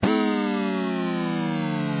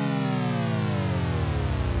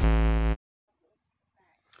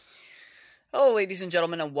Hello, ladies and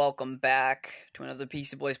gentlemen, and welcome back to another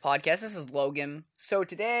PC Boys podcast. This is Logan. So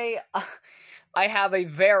today, I have a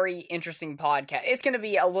very interesting podcast. It's going to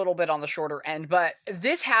be a little bit on the shorter end, but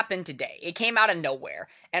this happened today. It came out of nowhere,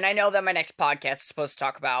 and I know that my next podcast is supposed to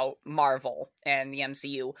talk about Marvel and the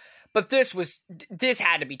MCU, but this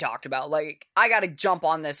had to be talked about. Like, I got to jump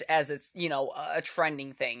on this as it's, a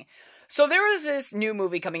trending thing. So there is this new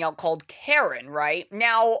movie coming out called Karen, right?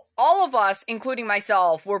 Now, all of us, including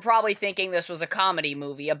myself, were probably thinking this was a comedy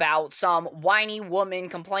movie about some whiny woman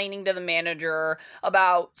complaining to the manager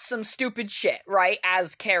about some stupid shit, right?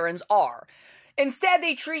 As Karens are. Instead,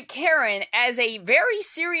 they treat Karen as a very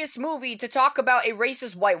serious movie to talk about a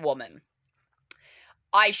racist white woman.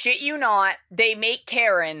 I shit you not, they make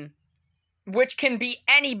Karen, which can be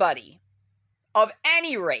anybody, of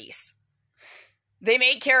any race. They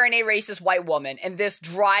make Karen a racist white woman, and this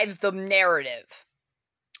drives the narrative.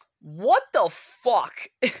 What the fuck?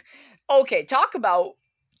 Okay, talk about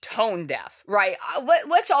tone deaf, right?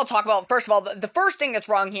 Let's all talk about, first of all, the first thing that's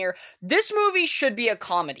wrong here. This movie should be a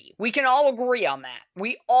comedy. We can all agree on that.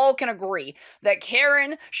 We all can agree that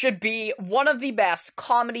Karen should be one of the best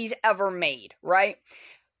comedies ever made, right?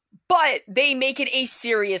 But they make it a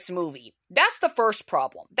serious movie. That's the first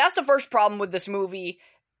problem. That's the first problem with this movie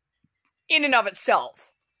in and of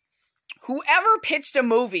itself. Whoever pitched a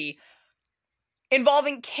movie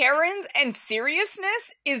involving Karens and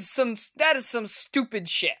seriousness is some stupid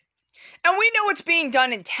shit. And we know it's being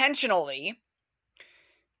done intentionally,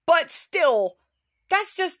 but still,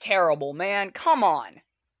 that's just terrible, man. Come on.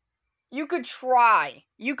 You could try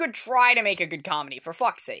to make a good comedy, for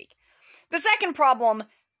fuck's sake. The second problem,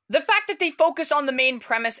 the fact that they focus on the main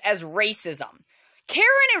premise as racism. Karen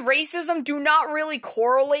and racism do not really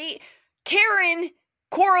correlate. Karen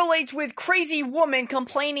correlates with crazy woman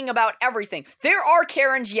complaining about everything. There are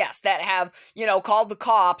Karens, yes, that have, called the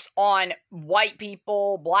cops on white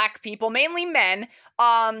people, black people, mainly men,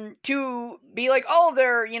 to be like, oh,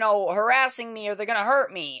 they're, harassing me or they're gonna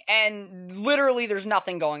hurt me. And literally there's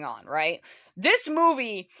nothing going on, right? This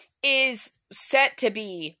movie is set to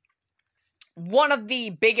be one of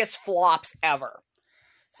the biggest flops ever.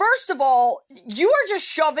 First of all, you are just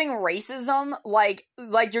shoving racism like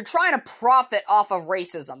you're trying to profit off of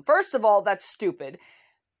racism. First of all, that's stupid.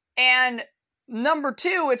 And number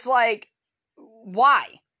two, it's like,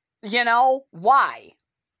 why? Why?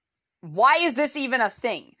 Why is this even a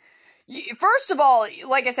thing? First of all,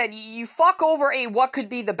 like I said, you fuck over what could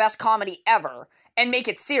be the best comedy ever and make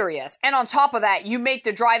it serious. And on top of that, you make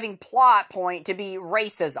the driving plot point to be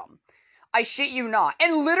racism. I shit you not.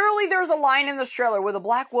 And literally there's a line in this trailer where the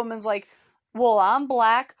black woman's like, well, I'm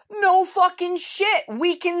black. No fucking shit.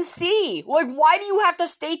 We can see. Like, why do you have to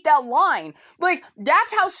state that line? Like,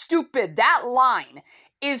 that's how stupid that line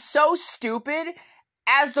is. So stupid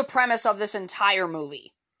as the premise of this entire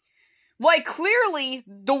movie. Like, clearly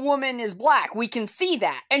the woman is black. We can see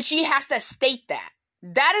that. And she has to state that.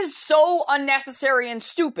 That is so unnecessary and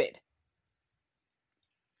stupid.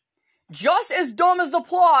 Just as dumb as the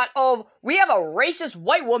plot of, we have a racist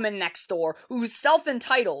white woman next door who's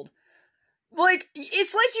self-entitled. Like,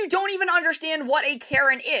 it's like you don't even understand what a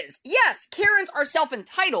Karen is. Yes, Karens are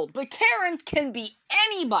self-entitled, but Karens can be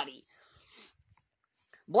anybody.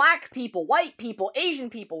 Black people, white people, Asian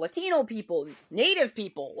people, Latino people, Native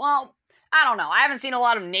people. Well, I don't know. I haven't seen a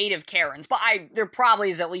lot of Native Karens, but there probably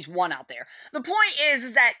is at least one out there. The point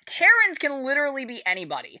is that Karens can literally be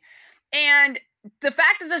anybody. And the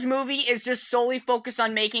fact that this movie is just solely focused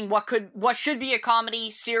on making what should be a comedy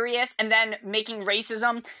serious and then making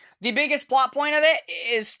racism the biggest plot point of it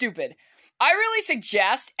is stupid. I really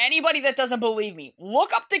suggest anybody that doesn't believe me,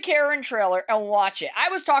 look up the Karen trailer and watch it. I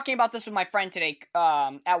was talking about this with my friend today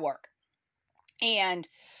at work. And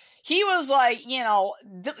he was like, I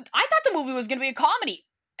thought the movie was going to be a comedy.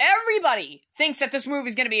 Everybody thinks that this movie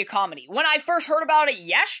is going to be a comedy. When I first heard about it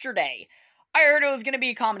yesterday, I heard it was going to be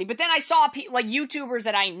a comedy, but then I saw YouTubers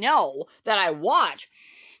that I know, that I watch,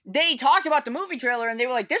 they talked about the movie trailer and they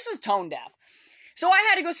were like, this is tone deaf. So I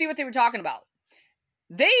had to go see what they were talking about.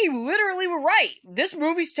 They literally were right. This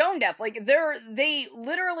movie's tone deaf. Like, they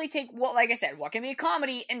literally take like I said, what can be a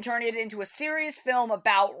comedy and turn it into a serious film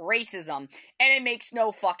about racism, and it makes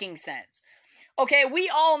no fucking sense. Okay,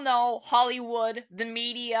 we all know Hollywood, the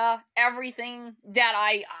media, everything that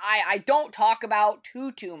I don't talk about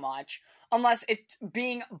too much, unless it's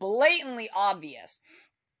being blatantly obvious.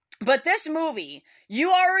 But this movie, you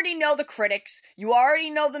already know the critics, you already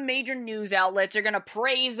know the major news outlets are gonna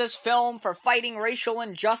praise this film for fighting racial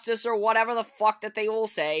injustice or whatever the fuck that they will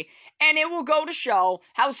say, and it will go to show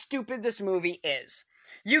how stupid this movie is.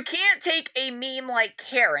 You can't take a meme like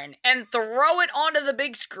Karen and throw it onto the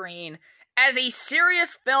big screen as a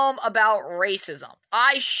serious film about racism.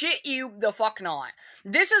 I shit you the fuck not.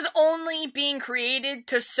 This is only being created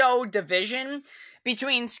to sow division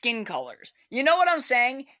between skin colors. You know what I'm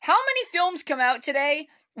saying? How many films come out today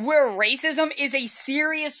where racism is a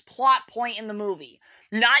serious plot point in the movie?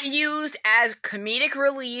 Not used as comedic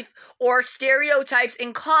relief or stereotypes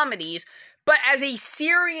in comedies, but as a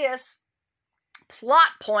serious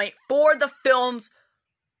plot point for the film's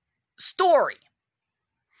story.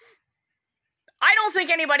 I don't think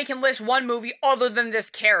anybody can list one movie other than this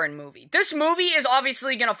Karen movie. This movie is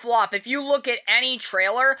obviously gonna flop. If you look at any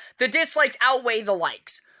trailer, the dislikes outweigh the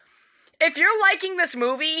likes. If you're liking this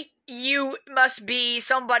movie, you must be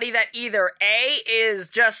somebody that either A, is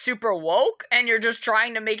just super woke and you're just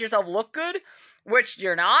trying to make yourself look good, which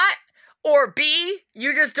you're not, or B,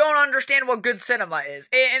 you just don't understand what good cinema is.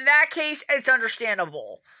 In that case, it's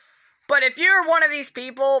understandable. But if you're one of these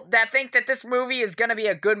people that think that this movie is gonna be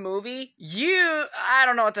a good movie, I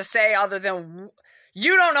don't know what to say other than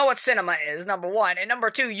you don't know what cinema is, number one. And number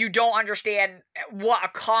two, you don't understand what a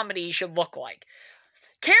comedy should look like.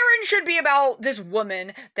 Karen should be about this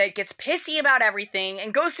woman that gets pissy about everything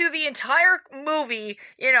and goes through the entire movie,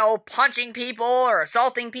 punching people or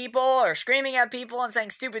assaulting people or screaming at people and saying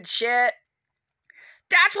stupid shit.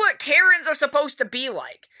 That's what Karens are supposed to be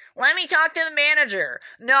like. Let me talk to the manager.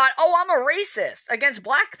 Not, oh, I'm a racist against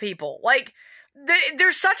black people. Like,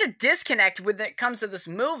 there's such a disconnect when it comes to this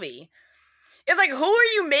movie. It's like, who are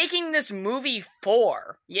you making this movie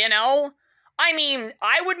for, I mean,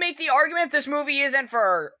 I would make the argument this movie isn't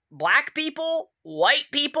for black people,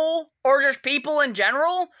 white people, or just people in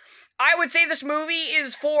general. I would say this movie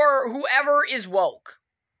is for whoever is woke.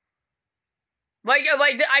 Like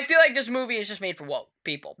I feel like this movie is just made for woke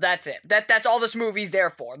people. That's it. That's all this movie's there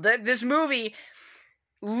for. This movie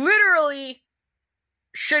literally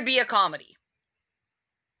should be a comedy.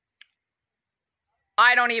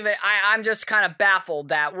 I'm just kind of baffled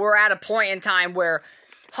that we're at a point in time where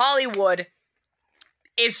Hollywood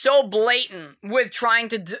is so blatant with trying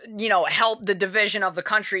to, help the division of the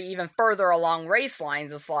country even further along race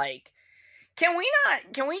lines. It's like, can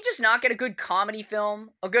we just not get a good comedy film?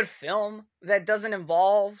 A good film that doesn't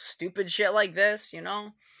involve stupid shit like this,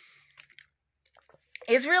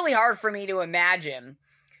 It's really hard for me to imagine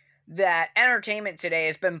that entertainment today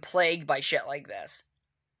has been plagued by shit like this.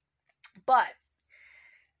 But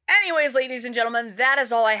anyways, ladies and gentlemen, that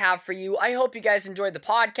is all I have for you. I hope you guys enjoyed the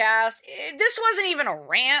podcast. This wasn't even a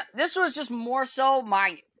rant. This was just more so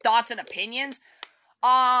my thoughts and opinions.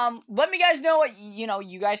 Let me guys know what,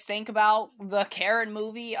 you guys think about the Karen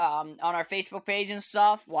movie, on our Facebook page and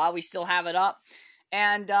stuff while we still have it up.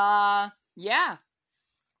 And, yeah.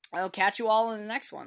 I'll catch you all in the next one.